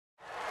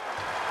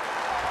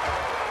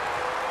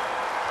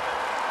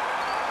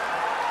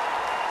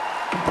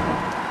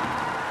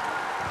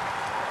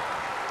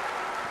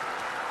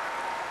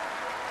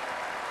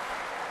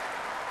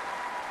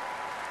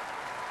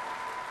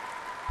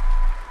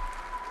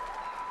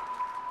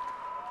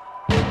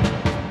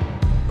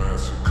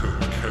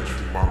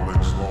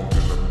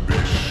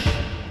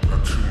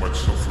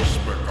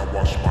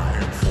wash my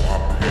hands before I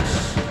piss.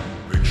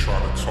 They try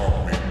to talk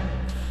me.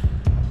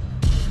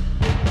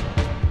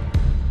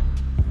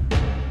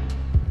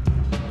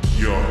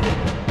 Yo,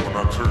 when I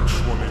turned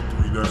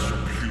 23, that's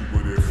when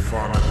puberty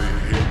finally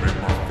hit me.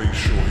 My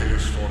facial hair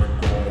started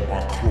growing,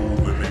 my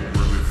clothing ain't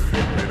really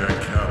fit me. That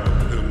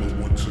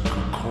caterpillar went to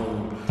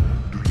cocoon.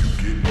 Do you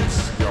get me?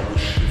 See, I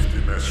was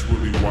shifting. That's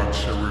really why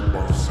cherry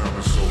bomb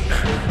sounded so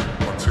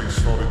my taste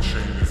started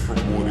changing from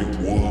what it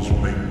was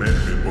when they met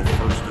me. But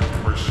first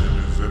impression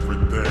is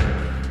everything.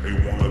 They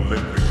wanna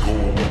let me go.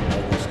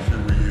 I was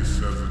curious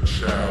as a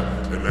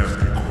child and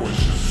asking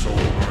questions, so I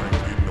ain't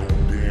get no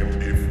damn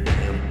if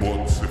and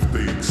buts if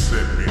they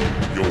accept me.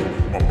 Yo,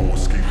 my boy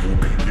Skateboard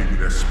P gave me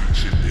that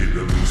speech in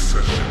Italy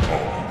session.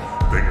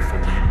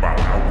 Thankfully by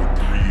hour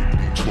 3 it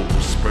lead to a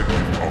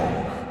perspective.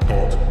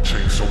 Thoughts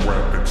change so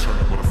rapid, turn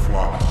up with a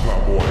fly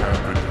boy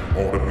happen.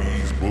 All the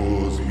me's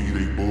buzz, me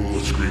they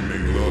buzz, scream they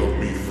love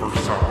me.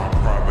 First time my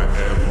private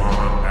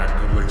airline,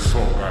 accolade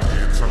song I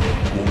had time.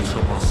 Go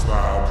to my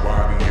style,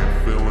 body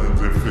and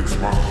feelings and fix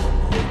my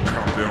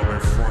count down in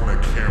front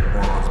of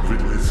cameras,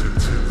 business in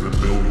tens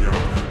of millions.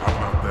 I'm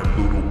not that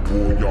little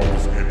boy y'all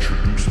was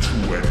introduced to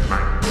at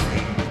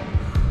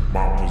 19.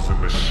 Mom was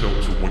in the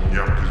shelter when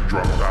Yonkers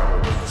dropped out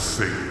on the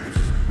sales.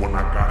 When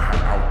I got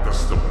her out,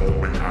 that's the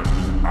moment I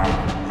knew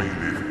I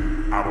made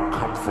it. I don't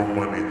come from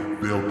money,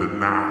 they'll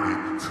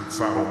deny it. Since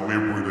I don't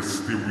mirror the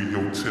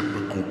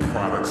stereotypical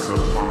products of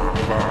my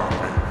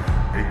environment.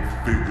 8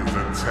 figures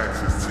and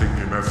taxes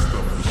taking, that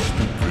stuff is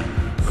stupid.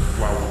 The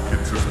flower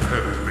gets its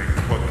petals, they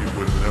pluck it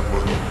but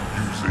never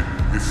use it.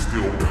 It's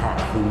still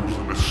potholes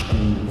in the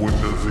school, where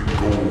does it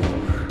go?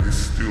 It's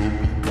still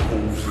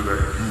loopholes that I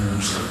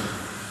use.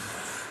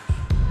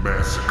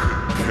 MASSA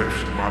couldn't catch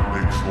my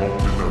legs long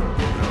enough.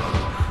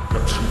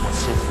 Got too much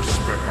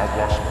self-respect, I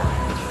wash my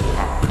hands before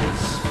I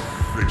piss.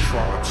 They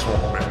try to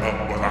talk me up,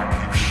 but I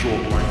keep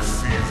short like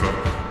Caesar.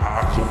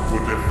 Eyes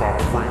open if I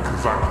pray,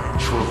 cause I can't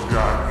trust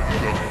God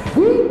either.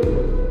 Woo!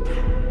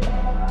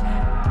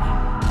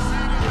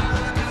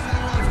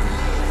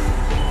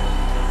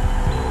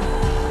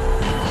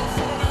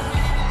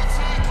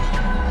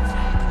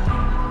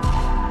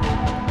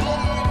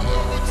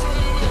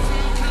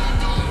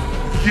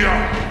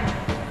 Yeah.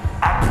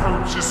 I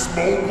purchase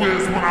more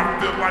wheels when I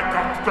feel like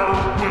I'm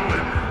third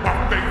wheeling. My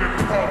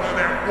favorite part of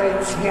that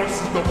Rolls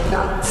Royce is the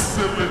burnt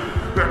ceiling.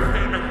 That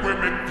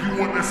panoramic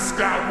view in the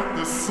sky with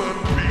the sun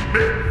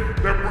beaming.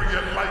 That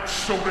brilliant light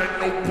show that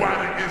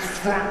nobody is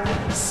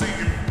front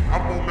seeing.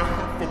 I'm on the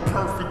hunt for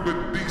perfect,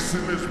 but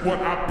decent is what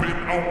I've been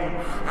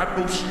on. I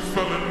know she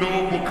fell in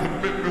love, but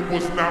commitment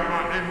was not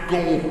my end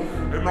goal.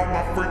 And all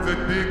my friends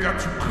that did got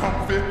too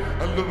comfy,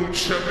 a little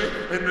chubby,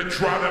 and to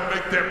try to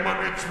make that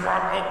money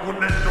dry up when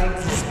that nose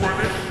is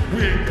running.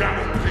 We ain't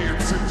gotta pay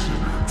attention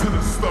to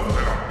the stuff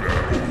that I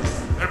battle.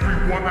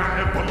 Everyone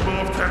I ever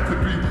loved had to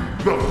be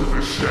loved in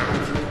the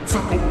shadows.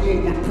 Took a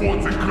war with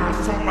boys and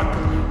girls, felt like a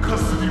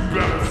custody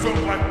battle. Felt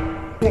like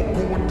boat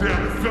going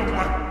down, it felt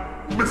like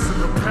missing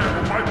the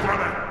paddle, right by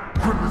that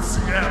crib in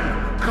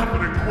Seattle.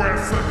 Coming in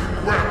grass, I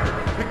can grab it.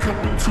 They come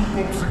with 2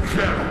 boats and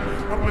cattle.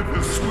 I'm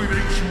living sweet,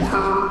 ain't you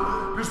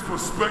heard? This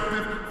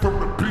perspective from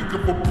the beak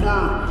of a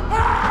bird.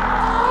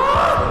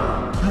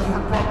 Ah! You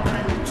hurt my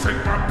people,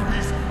 take my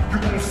piece. You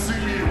gon' see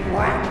me in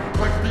right,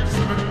 like thieves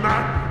in the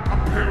night.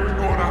 I'm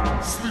paranoid,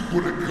 I sleep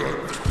with a gun.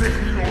 They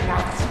hate on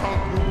my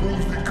tongue, no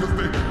rules because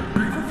they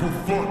beefing for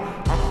fun.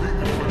 I'm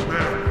beefing for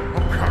now.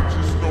 I'm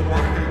conscious, know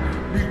I hate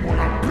me when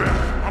I'm back.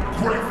 I'm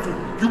grateful,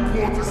 you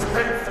boys is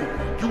hateful.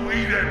 You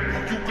eat at me,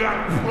 you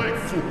got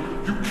playful.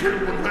 You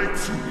can't relate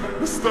to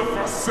the stuff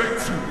I say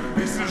to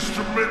these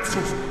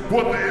instrumentals.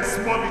 Whether it's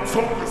money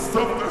talking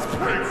stuff that's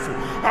painful.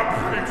 I'm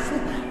painful,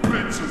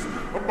 bitches.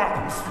 My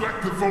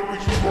perspective on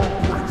these drug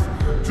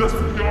breaks. Just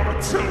for y'all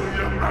to tell me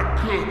I'm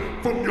not good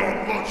from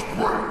y'all lunch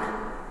break.